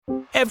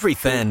Every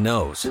fan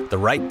knows the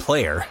right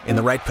player in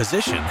the right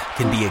position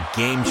can be a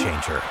game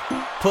changer.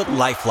 Put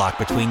LifeLock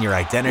between your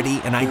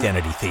identity and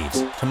identity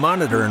thieves to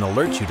monitor and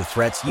alert you to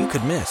threats you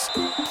could miss.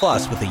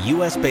 Plus, with a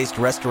U.S.-based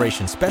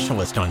restoration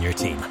specialist on your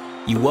team,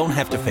 you won't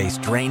have to face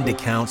drained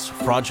accounts,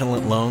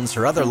 fraudulent loans,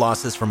 or other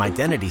losses from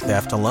identity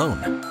theft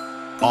alone.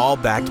 All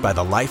backed by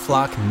the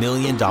LifeLock $1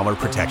 Million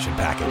Protection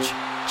Package.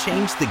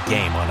 Change the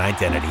game on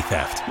identity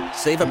theft.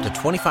 Save up to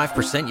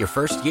 25% your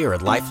first year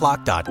at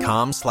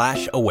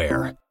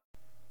LifeLock.com/aware.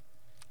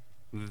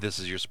 This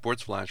is your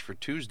Sports Flash for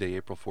Tuesday,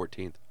 April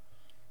 14th.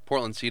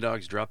 Portland Sea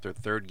Dogs dropped their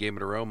third game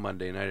in a row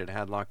Monday night at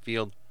Hadlock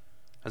Field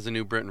as the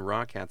New Britain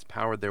Rockcats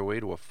powered their way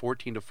to a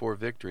 14-4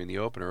 victory in the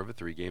opener of a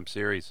three-game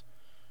series.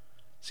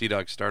 Sea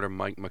Dogs starter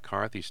Mike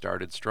McCarthy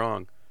started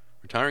strong,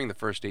 retiring the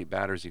first 8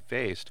 batters he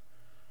faced,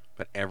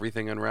 but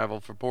everything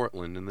unraveled for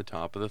Portland in the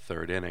top of the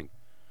third inning.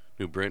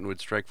 New Britain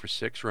would strike for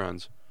 6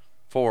 runs,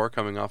 4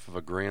 coming off of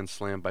a grand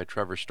slam by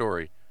Trevor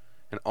Story,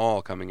 and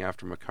all coming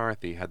after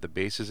McCarthy had the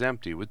bases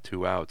empty with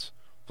 2 outs.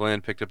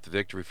 Bland picked up the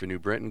victory for New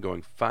Britain,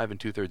 going 5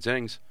 2/3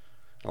 innings,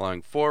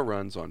 allowing 4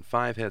 runs on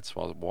 5 hits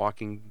while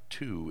walking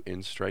 2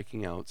 and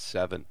striking out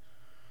 7.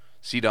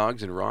 Sea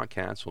Dogs and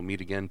Rockcats will meet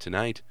again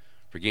tonight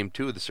for Game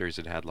 2 of the series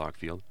at Hadlock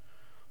Field,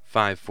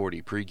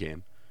 5:40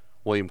 pregame.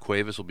 William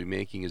Cuevas will be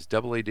making his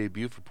Double-A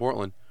debut for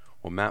Portland,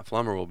 while Matt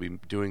Flummer will be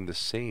doing the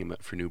same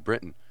for New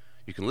Britain.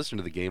 You can listen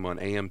to the game on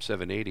AM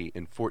 780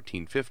 and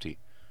 1450.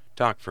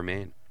 Talk for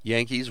Maine.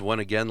 Yankees won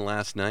again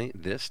last night,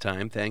 this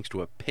time thanks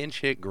to a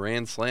pinch-hit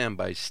grand slam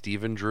by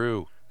Stephen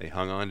Drew. They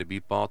hung on to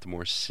beat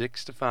Baltimore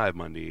 6-5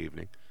 Monday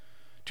evening.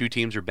 Two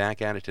teams are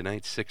back at it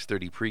tonight,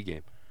 6:30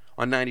 pregame,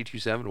 on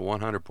 92.7 to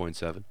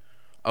 100.7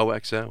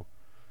 WOXO.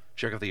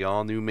 Check out the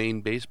all-new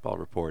Maine Baseball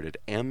Report at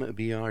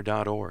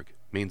mbr.org,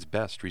 Maine's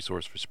best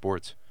resource for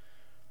sports.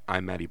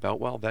 I'm Matty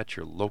Boutwell, that's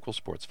your local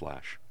Sports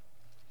Flash.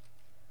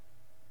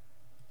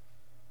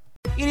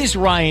 It is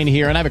Ryan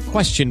here, and I have a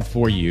question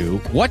for you.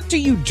 What do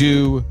you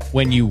do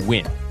when you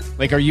win?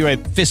 Like, are you a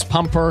fist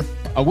pumper,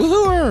 a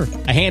woo-hooer,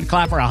 a hand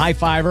clapper, a high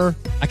fiver?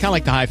 I kind of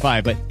like the high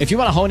five, but if you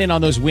want to hone in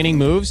on those winning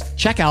moves,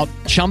 check out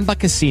Chumba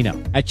Casino.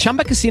 At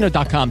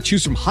ChumbaCasino.com,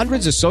 choose from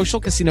hundreds of social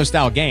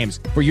casino-style games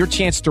for your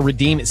chance to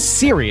redeem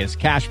serious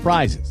cash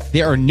prizes.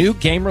 There are new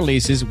game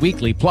releases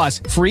weekly, plus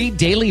free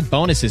daily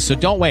bonuses, so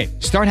don't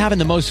wait. Start having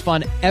the most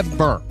fun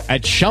ever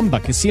at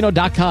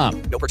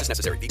ChumbaCasino.com. No purchase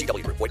necessary.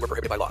 VGW Group. Void where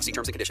prohibited by law. See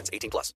terms and conditions. 18+.